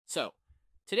So,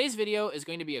 today's video is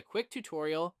going to be a quick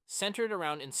tutorial centered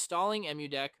around installing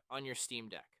EmuDeck on your Steam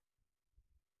Deck.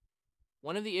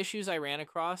 One of the issues I ran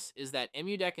across is that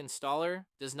EmuDeck installer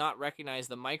does not recognize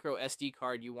the micro SD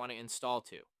card you want to install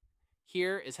to.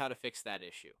 Here is how to fix that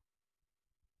issue.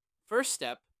 First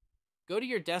step, go to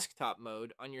your desktop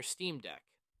mode on your Steam Deck,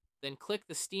 then click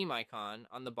the Steam icon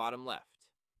on the bottom left.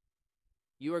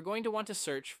 You are going to want to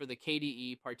search for the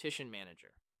KDE Partition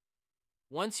Manager.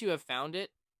 Once you have found it,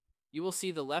 you will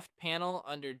see the left panel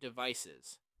under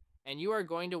Devices, and you are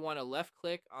going to want to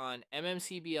left-click on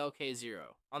MMCBLK0.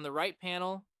 On the right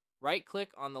panel, right-click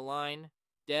on the line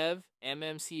Dev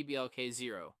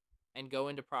MMCBLK0 and go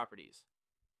into Properties.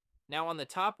 Now on the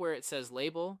top where it says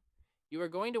Label, you are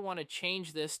going to want to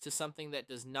change this to something that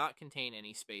does not contain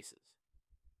any spaces.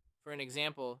 For an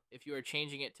example, if you are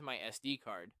changing it to my SD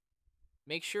card,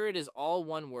 make sure it is all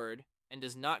one word and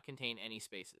does not contain any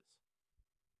spaces.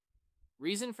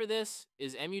 Reason for this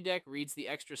is EmuDeck reads the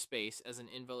extra space as an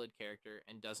invalid character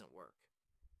and doesn't work.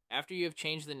 After you have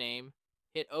changed the name,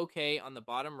 hit OK on the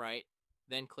bottom right,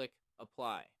 then click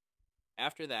Apply.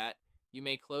 After that, you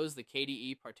may close the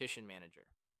KDE Partition Manager.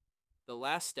 The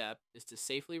last step is to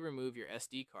safely remove your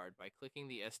SD card by clicking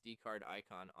the SD card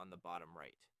icon on the bottom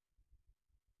right.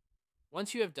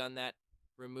 Once you have done that,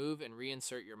 remove and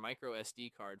reinsert your micro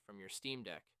SD card from your Steam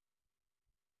Deck.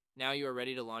 Now you are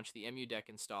ready to launch the EmuDeck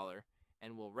installer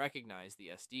and will recognize the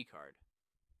SD card.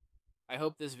 I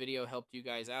hope this video helped you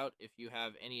guys out. If you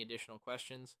have any additional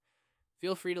questions,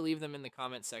 feel free to leave them in the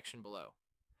comment section below.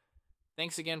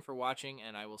 Thanks again for watching,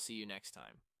 and I will see you next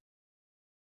time.